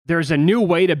There's a new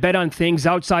way to bet on things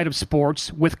outside of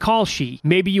sports with Kalshi.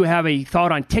 Maybe you have a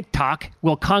thought on TikTok.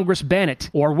 Will Congress ban it?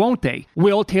 Or won't they?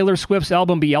 Will Taylor Swift's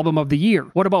album be Album of the Year?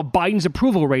 What about Biden's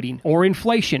approval rating? Or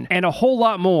inflation? And a whole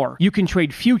lot more. You can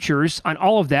trade futures on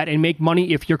all of that and make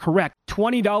money if you're correct.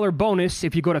 $20 bonus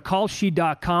if you go to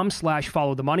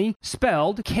kalshi.com/follow the money,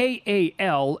 spelled KALSHI,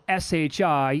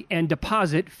 and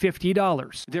deposit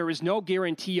 $50. There is no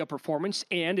guarantee of performance,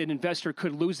 and an investor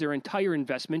could lose their entire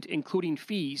investment, including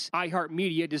fees.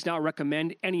 iHeartMedia does not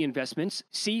recommend any investments.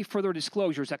 See further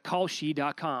disclosures at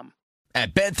kalshi.com.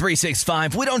 At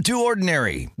Bet365, we don't do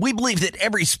ordinary. We believe that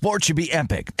every sport should be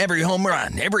epic. Every home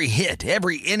run, every hit,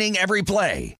 every inning, every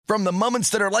play. From the moments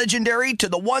that are legendary to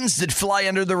the ones that fly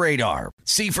under the radar.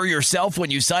 See for yourself when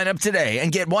you sign up today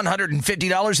and get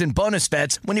 $150 in bonus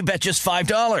bets when you bet just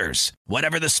 $5.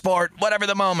 Whatever the sport, whatever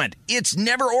the moment, it's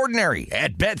never ordinary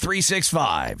at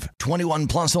Bet365. 21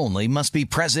 plus only. Must be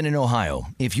present in Ohio.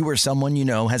 If you or someone you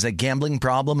know has a gambling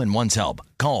problem and wants help,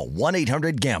 call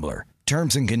 1-800-GAMBLER.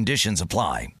 Terms and conditions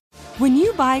apply. When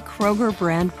you buy Kroger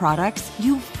brand products,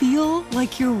 you feel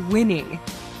like you're winning.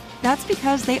 That's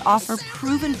because they offer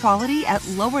proven quality at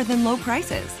lower than low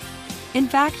prices. In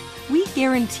fact, we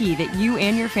guarantee that you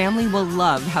and your family will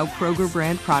love how Kroger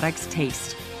brand products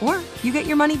taste, or you get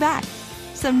your money back.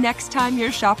 So next time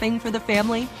you're shopping for the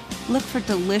family, look for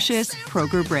delicious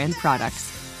Kroger brand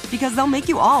products, because they'll make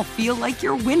you all feel like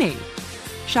you're winning.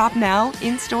 Shop now,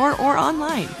 in-store, or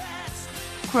online.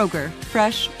 Kroger,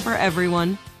 fresh for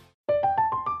everyone.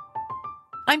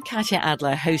 I'm Katya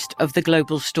Adler, host of The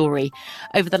Global Story.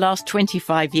 Over the last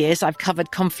 25 years, I've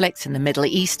covered conflicts in the Middle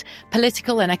East,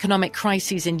 political and economic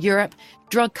crises in Europe,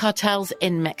 drug cartels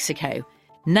in Mexico.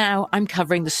 Now I'm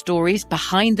covering the stories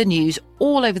behind the news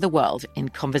all over the world in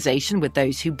conversation with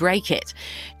those who break it.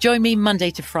 Join me Monday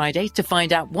to Friday to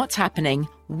find out what's happening,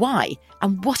 why,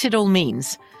 and what it all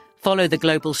means. Follow The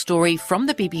Global Story from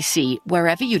the BBC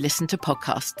wherever you listen to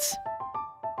podcasts.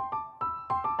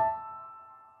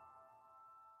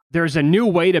 There's a new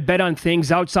way to bet on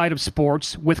things outside of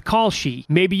sports with Kalshi.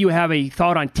 Maybe you have a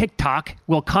thought on TikTok.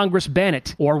 Will Congress ban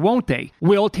it? Or won't they?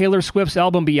 Will Taylor Swift's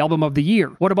album be Album of the Year?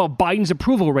 What about Biden's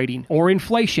approval rating? Or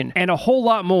inflation? And a whole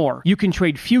lot more. You can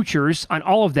trade futures on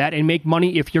all of that and make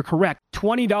money if you're correct.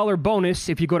 $20 bonus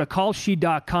if you go to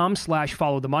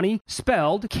kalshi.com/follow the money,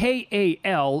 spelled KALSHI,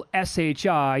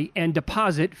 and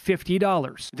deposit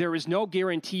 $50. There is no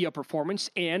guarantee of performance,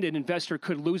 and an investor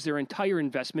could lose their entire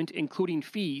investment, including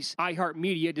fees.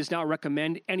 iHeartMedia does not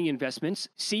recommend any investments.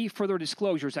 See further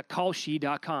disclosures at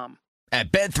kalshi.com. At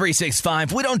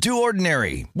Bet365, we don't do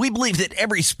ordinary. We believe that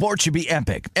every sport should be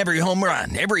epic. Every home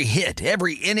run, every hit,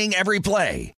 every inning, every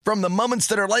play. From the moments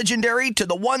that are legendary to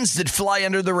the ones that fly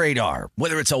under the radar.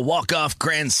 Whether it's a walk-off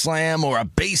grand slam or a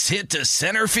base hit to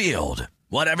center field.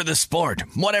 Whatever the sport,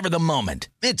 whatever the moment,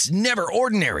 it's never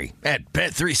ordinary at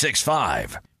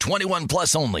Bet365. 21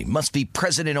 plus only. Must be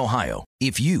present in Ohio.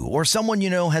 If you or someone you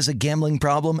know has a gambling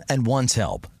problem and wants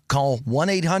help, call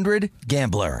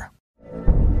 1-800-GAMBLER.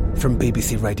 From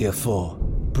BBC Radio 4,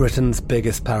 Britain's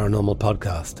biggest paranormal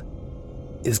podcast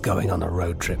is going on a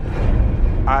road trip.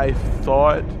 I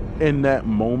thought in that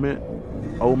moment,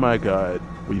 oh my God,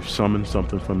 we've summoned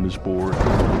something from this board.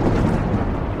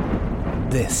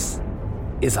 This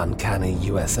is Uncanny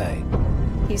USA.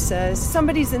 He says,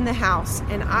 somebody's in the house,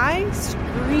 and I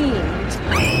screamed.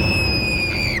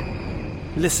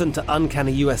 Listen to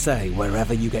Uncanny USA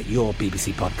wherever you get your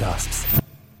BBC podcasts,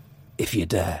 if you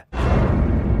dare.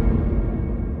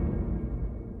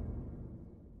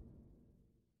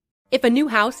 If a new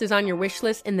house is on your wish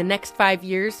list in the next 5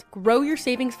 years, grow your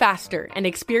savings faster and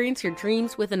experience your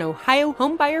dreams with an Ohio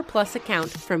Homebuyer Plus account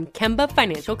from Kemba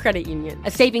Financial Credit Union.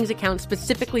 A savings account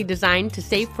specifically designed to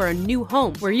save for a new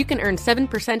home, where you can earn 7%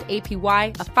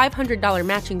 APY, a $500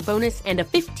 matching bonus, and a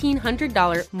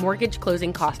 $1,500 mortgage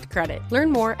closing cost credit. Learn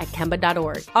more at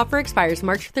Kemba.org. Offer expires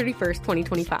March 31st,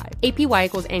 2025. APY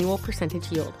equals annual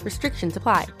percentage yield. Restrictions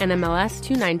apply. NMLS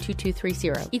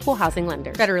 292230. Equal housing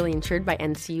lender. Federally insured by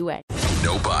NCUA.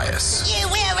 No bias. You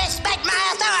will respect my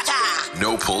authority.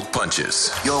 No pulled punches.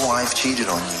 Your wife cheated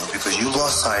on you because you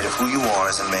lost sight of who you are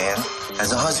as a man,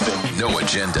 as a husband. No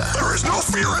agenda. There is no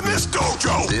fear in this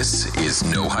dojo. This is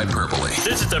no hyperbole.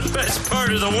 This is the best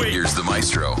part of the week. Here's the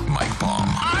maestro, Mike Baum.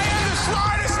 I am the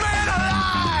smartest man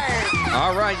alive.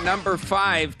 All right, number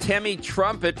 5, Timmy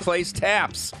Trumpet plays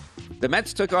taps. The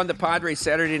Mets took on the Padres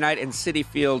Saturday night in Citi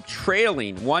Field,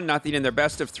 trailing 1-0 in their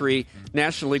best-of-3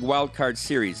 National League wildcard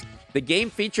series. The game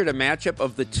featured a matchup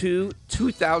of the two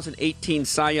 2018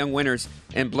 Cy Young winners,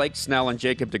 and Blake Snell and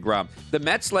Jacob deGrom. The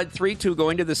Mets led 3-2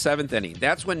 going to the 7th inning.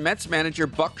 That's when Mets manager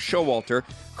Buck Showalter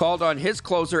called on his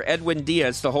closer Edwin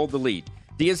Diaz to hold the lead.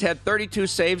 Diaz had 32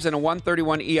 saves and a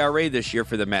 1.31 ERA this year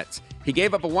for the Mets. He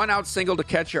gave up a one-out single to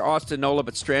catcher Austin Nola,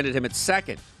 but stranded him at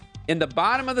second. In the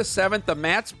bottom of the 7th,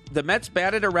 the Mets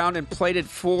batted around and plated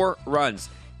 4 runs.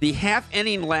 The half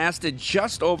inning lasted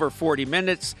just over 40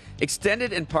 minutes,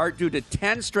 extended in part due to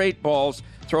 10 straight balls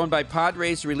thrown by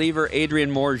Padres reliever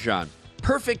Adrian Morejon.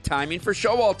 Perfect timing for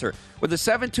Showalter. With a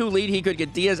 7-2 lead, he could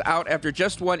get Diaz out after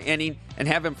just 1 inning and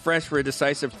have him fresh for a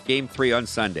decisive Game 3 on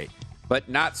Sunday. But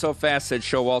not so fast, said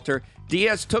Showalter.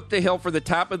 Diaz took the hill for the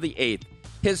top of the 8th.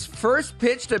 His first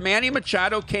pitch to Manny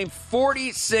Machado came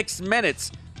 46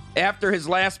 minutes after his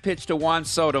last pitch to Juan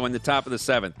Soto in the top of the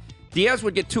 7th. Diaz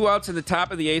would get 2 outs in the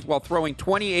top of the 8th while throwing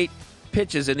 28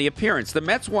 pitches in the appearance. The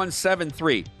Mets won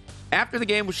 7-3. After the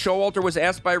game, Showalter was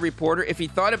asked by a reporter if he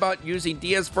thought about using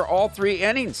Diaz for all 3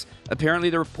 innings. Apparently,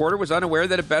 the reporter was unaware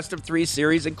that a best-of-3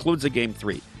 series includes a Game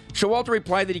 3. Showalter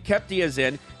replied that he kept Diaz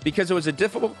in because it was a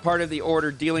difficult part of the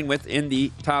order dealing with in the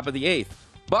top of the 8th.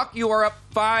 Buck, you are up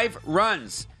 5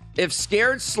 runs. If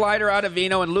Scared, Slider,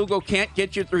 Ottavino, and Lugo can't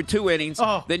get you through 2 innings,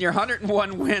 then your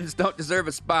 101 wins don't deserve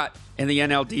a spot in the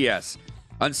NLDS.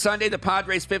 On Sunday, the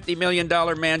Padres' $50 million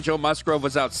man, Joe Musgrove,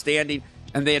 was outstanding,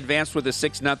 and they advanced with a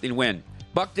 6-0 win.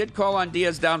 Buck did call on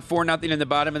Diaz down 4-0 in the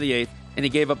bottom of the 8th, and he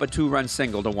gave up a 2-run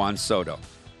single to Juan Soto.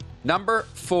 Number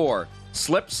 4,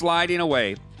 slip sliding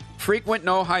away. Frequent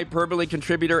no hyperbole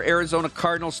contributor Arizona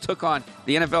Cardinals took on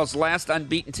the NFL's last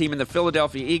unbeaten team in the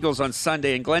Philadelphia Eagles on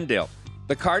Sunday in Glendale.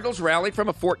 The Cardinals rallied from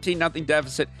a 14-0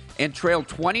 deficit and trailed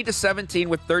 20-17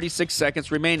 with 36 seconds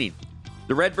remaining.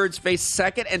 The Redbirds faced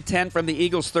 2nd and 10 from the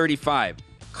Eagles' 35.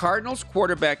 Cardinals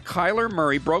quarterback Kyler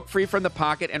Murray broke free from the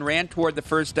pocket and ran toward the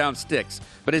first down sticks.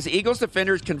 But as Eagles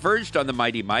defenders converged on the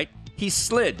Mighty Mite, he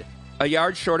slid a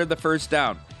yard short of the first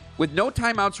down. With no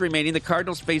timeouts remaining, the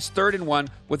Cardinals faced 3rd and 1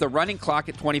 with a running clock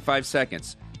at 25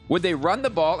 seconds. Would they run the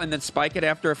ball and then spike it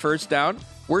after a first down?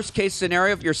 Worst case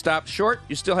scenario, if you're stopped short,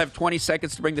 you still have 20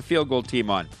 seconds to bring the field goal team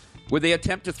on. Would they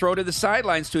attempt to throw to the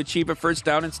sidelines to achieve a first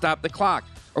down and stop the clock?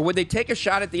 Or would they take a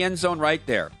shot at the end zone right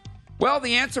there? Well,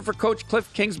 the answer for Coach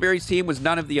Cliff Kingsbury's team was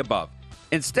none of the above.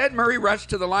 Instead, Murray rushed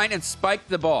to the line and spiked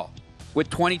the ball with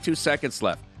 22 seconds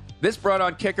left. This brought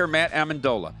on kicker Matt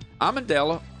Amendola.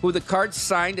 Amendola, who the Cards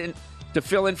signed to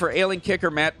fill in for ailing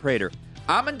kicker Matt Prater.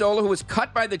 Amendola, who was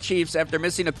cut by the Chiefs after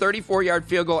missing a 34-yard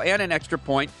field goal and an extra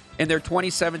point in their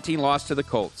 2017 loss to the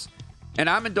Colts. And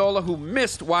Amendola, who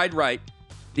missed wide right,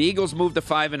 the Eagles moved to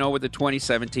 5-0 with the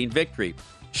 2017 victory.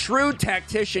 Shrewd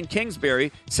tactician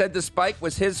Kingsbury said the spike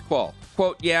was his call.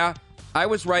 Quote, yeah, I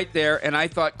was right there, and I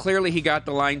thought clearly he got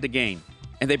the line to gain.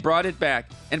 And they brought it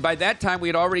back. And by that time, we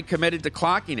had already committed to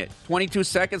clocking it. 22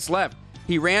 seconds left.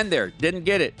 He ran there, didn't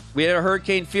get it. We had a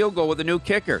hurricane field goal with a new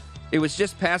kicker. It was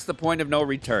just past the point of no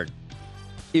return.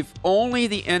 If only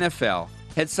the NFL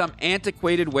had some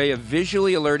antiquated way of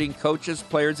visually alerting coaches,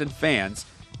 players, and fans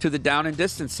to the down and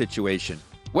distance situation.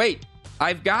 Wait,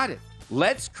 I've got it.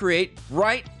 Let's create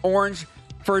bright orange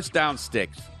first down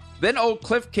sticks. Then old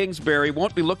Cliff Kingsbury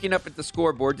won't be looking up at the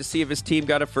scoreboard to see if his team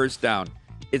got a first down.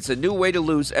 It's a new way to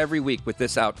lose every week with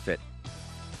this outfit.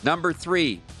 Number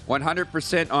 3,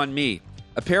 100% on me.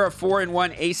 A pair of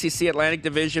 4-1 ACC Atlantic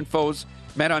Division foes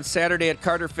met on Saturday at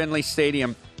Carter Finley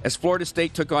Stadium as Florida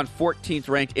State took on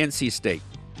 14th-ranked NC State.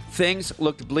 Things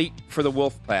looked bleak for the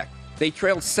Wolfpack. They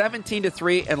trailed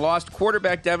 17-3 and lost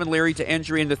quarterback Devin Leary to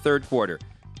injury in the third quarter.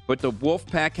 But the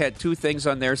Wolfpack had 2 things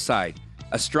on their side,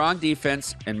 a strong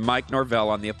defense and Mike Norvell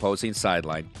on the opposing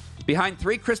sideline. Behind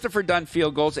 3 Christopher Dunn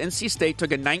field goals, NC State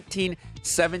took a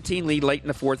 19-17 lead late in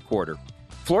the fourth quarter.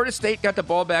 Florida State got the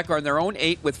ball back on their own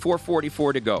 8 with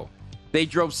 4:44 to go. They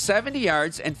drove 70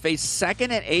 yards and faced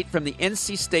 2nd and 8 from the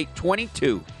NC State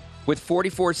 22 with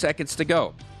 44 seconds to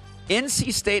go.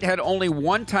 NC State had only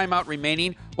 1 timeout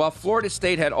remaining, while Florida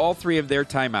State had all 3 of their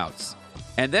timeouts.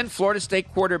 And then Florida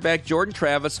State quarterback Jordan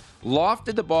Travis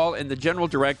lofted the ball in the general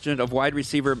direction of wide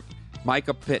receiver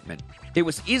Micah Pittman. It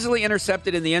was easily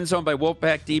intercepted in the end zone by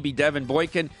Wolfpack DB Devin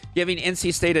Boykin, giving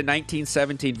NC State a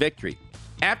 19-17 victory.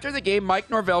 After the game, Mike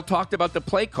Norvell talked about the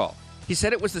play call. He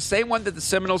said it was the same one that the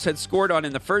Seminoles had scored on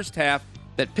in the first half,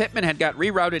 that Pittman had got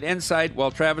rerouted inside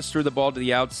while Travis threw the ball to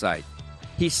the outside.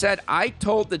 He said, I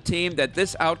told the team that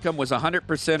this outcome was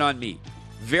 100% on me.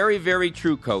 Very, very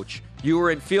true, Coach. You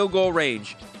were in field goal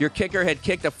range. Your kicker had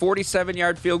kicked a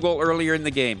 47-yard field goal earlier in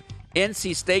the game.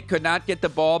 NC State could not get the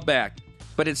ball back.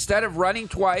 But instead of running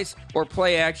twice or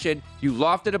play action, you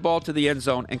lofted a ball to the end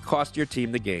zone and cost your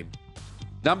team the game.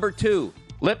 Number 2,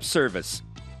 lip service.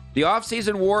 The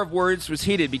offseason war of words was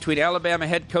heated between Alabama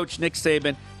head coach Nick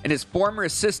Saban and his former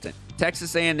assistant,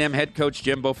 Texas A&M head coach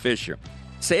Jimbo Fisher.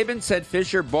 Saban said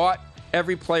Fisher bought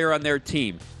every player on their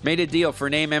team, made a deal for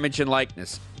name, image, and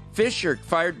likeness. Fisher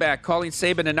fired back, calling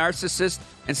Saban a narcissist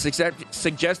and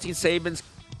suggesting Saban's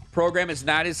program is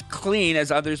not as clean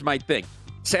as others might think.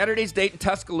 Saturday's date in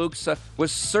Tuscaloosa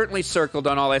was certainly circled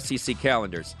on all SEC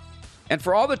calendars. And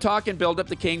for all the talk and build-up,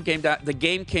 the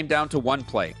game came down to one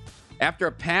play. After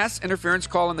a pass interference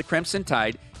call on the Crimson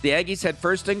Tide, the Aggies had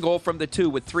first and goal from the 2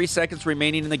 with 3 seconds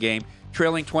remaining in the game,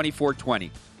 trailing 24-20.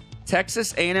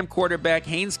 Texas A&M quarterback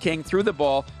Haynes King threw the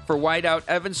ball for wideout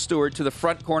Evan Stewart to the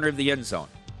front corner of the end zone.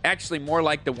 Actually, more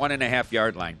like the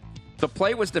 1.5-yard line. The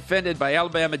play was defended by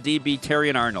Alabama DB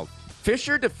Terrion Arnold.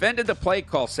 Fisher defended the play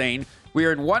call, saying, "We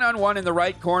are in one-on-one in the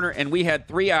right corner, and we had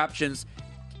 3 options.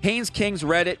 Haynes King's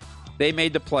read it. They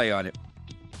made the play on it."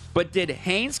 But did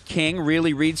Haynes King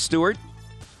really read Stewart?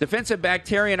 Defensive back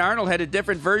Terrion Arnold had a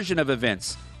different version of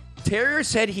events. Terrier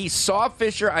said he saw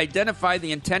Fisher identify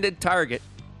the intended target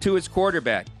to his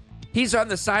quarterback. He's on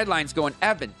the sidelines going,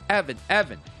 "Evan, Evan,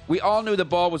 Evan." We all knew the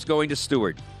ball was going to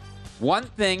Stewart. One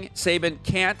thing Saban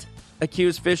can't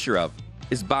accuse Fisher of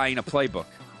is buying a playbook.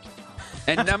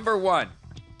 And number 1,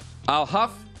 I'll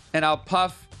huff and I'll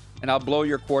puff and I'll blow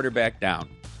your quarterback down.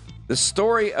 The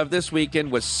story of this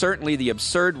weekend was certainly the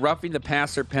absurd roughing the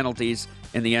passer penalties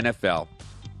in the NFL.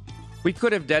 We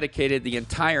could have dedicated the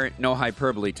entire No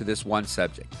Hyperbole to this one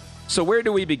subject. So where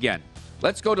do we begin?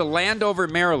 Let's go to Landover,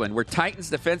 Maryland, where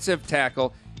Titans defensive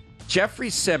tackle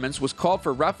Jeffrey Simmons was called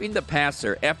for roughing the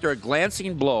passer after a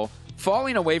glancing blow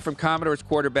falling away from Commodores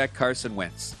quarterback Carson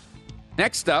Wentz.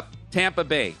 Next up, Tampa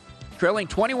Bay. Trailing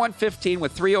 21-15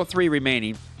 with 3:03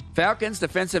 remaining, Falcons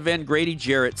defensive end Grady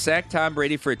Jarrett sacked Tom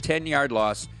Brady for a 10-yard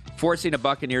loss, forcing a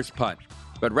Buccaneers punt.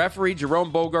 But referee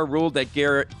Jerome Bogar ruled that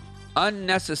Garrett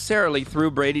unnecessarily threw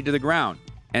Brady to the ground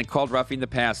and called roughing the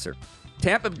passer.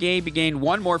 Tampa Bay gained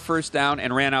one more first down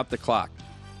and ran out the clock.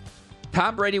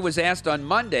 Tom Brady was asked on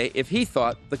Monday if he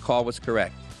thought the call was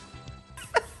correct.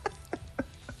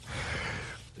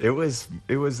 It was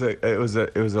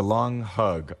a long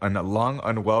hug, a long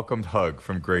unwelcomed hug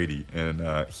from Grady,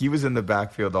 and he was in the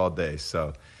backfield all day.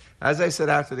 So, as I said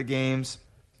after the games,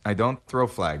 I don't throw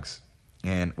flags,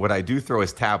 and what I do throw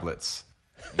is tablets,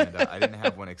 and I didn't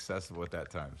have one accessible at that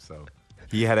time. So,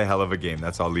 he had a hell of a game.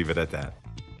 I'll leave it at that.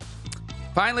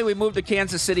 Finally, we moved to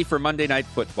Kansas City for Monday Night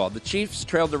Football. The Chiefs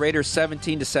trailed the Raiders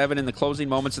 17-7 in the closing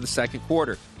moments of the second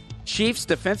quarter. Chiefs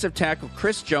defensive tackle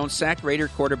Chris Jones sacked Raider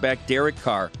quarterback Derek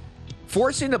Carr,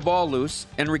 forcing the ball loose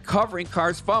and recovering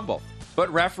Carr's fumble.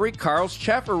 But referee Carl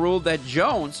Scheffer ruled that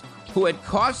Jones, who had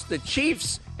cost the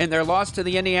Chiefs in their loss to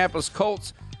the Indianapolis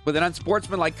Colts with an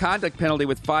unsportsmanlike conduct penalty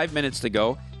with 5 minutes to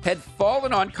go, had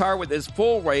fallen on Carr with his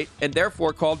full weight and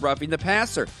therefore called roughing the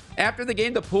passer. After the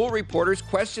game, the pool reporters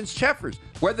questioned Scheffers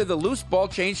whether the loose ball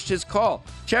changed his call.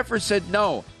 Scheffers said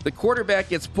no. The quarterback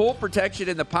gets full protection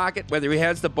in the pocket whether he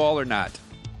has the ball or not.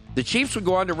 The Chiefs would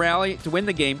go on to rally to win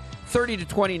the game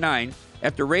 30-29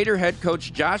 after Raider head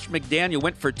coach Josh McDaniel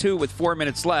went for 2 with 4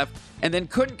 minutes left and then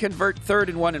couldn't convert 3rd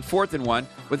and 1 and 4th and 1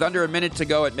 with under a minute to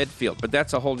go at midfield. But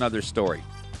that's a whole nother story.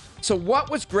 So what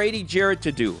was Grady Jarrett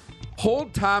to do?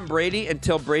 Hold Tom Brady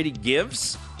until Brady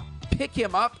gives? Pick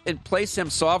him up and place him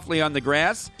softly on the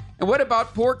grass? And what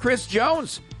about poor Chris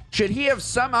Jones? Should he have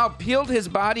somehow peeled his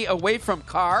body away from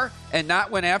Carr and not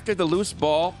went after the loose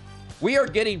ball? We are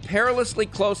getting perilously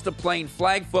close to playing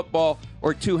flag football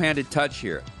or two-handed touch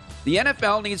here. The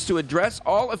NFL needs to address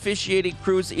all officiating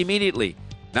crews immediately,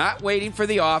 not waiting for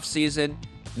the offseason,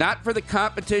 not for the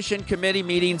competition committee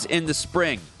meetings in the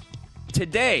spring.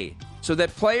 Today, so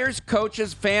that players,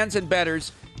 coaches, fans, and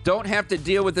bettors don't have to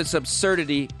deal with this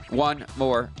absurdity one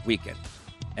more weekend.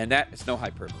 And that is no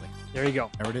hyperbole. There you go.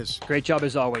 There it is. Great job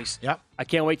as always. Yep. I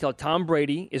can't wait till Tom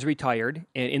Brady is retired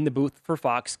and in the booth for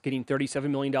Fox getting $37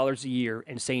 million a year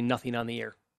and saying nothing on the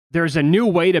air. There's a new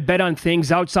way to bet on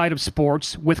things outside of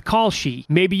sports with Call Sheet.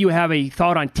 Maybe you have a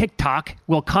thought on TikTok.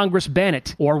 Will Congress ban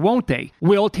it? Or won't they?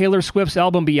 Will Taylor Swift's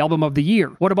album be album of the year?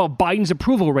 What about Biden's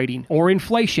approval rating or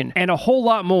inflation? And a whole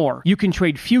lot more. You can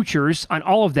trade futures on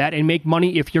all of that and make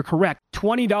money if you're correct.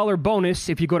 $20 bonus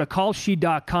if you go to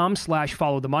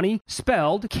callsheet.com/followthemoney,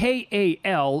 spelled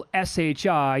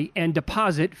KALSHI, and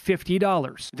deposit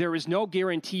 $50. There is no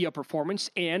guarantee of performance,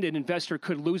 and an investor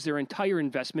could lose their entire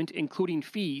investment, including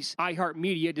fees.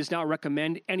 iHeartMedia does not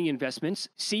recommend any investments.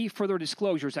 See further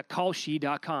disclosures at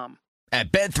callsheet.com.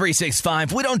 At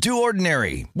Bet365, we don't do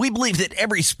ordinary. We believe that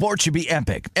every sport should be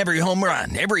epic. Every home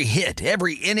run, every hit,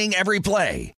 every inning, every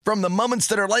play. From the moments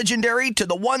that are legendary to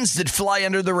the ones that fly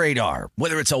under the radar.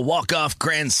 Whether it's a walk-off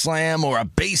grand slam or a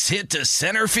base hit to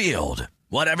center field.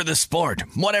 Whatever the sport,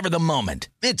 whatever the moment.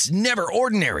 It's never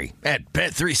ordinary at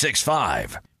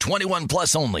Bet365. 21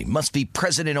 plus only. Must be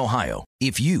present in Ohio.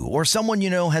 If you or someone you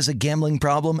know has a gambling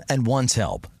problem and wants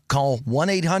help, call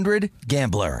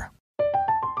 1-800-GAMBLER.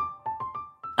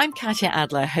 I'm Katya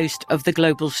Adler, host of The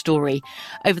Global Story.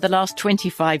 Over the last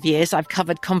 25 years, I've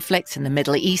covered conflicts in the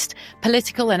Middle East,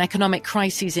 political and economic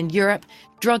crises in Europe,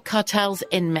 drug cartels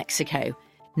in Mexico.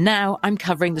 Now I'm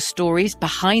covering the stories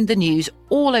behind the news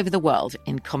all over the world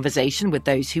in conversation with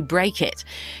those who break it.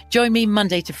 Join me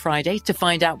Monday to Friday to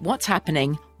find out what's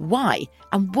happening, why,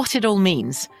 and what it all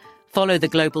means. Follow The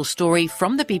Global Story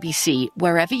from the BBC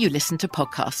wherever you listen to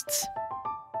podcasts.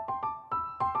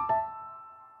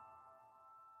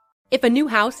 If a new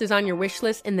house is on your wish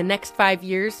list in the next 5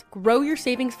 years, grow your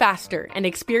savings faster and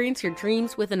experience your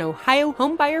dreams with an Ohio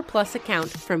Homebuyer Plus account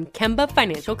from Kemba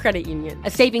Financial Credit Union. A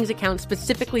savings account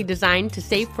specifically designed to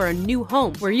save for a new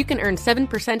home where you can earn 7%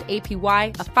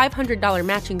 APY, a $500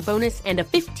 matching bonus, and a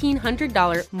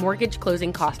 $1,500 mortgage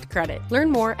closing cost credit. Learn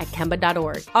more at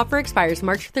Kemba.org. Offer expires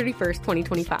March 31st,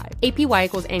 2025. APY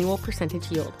equals annual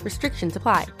percentage yield. Restrictions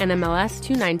apply. NMLS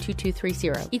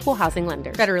 292230. Equal housing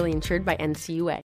lender. Federally insured by NCUA.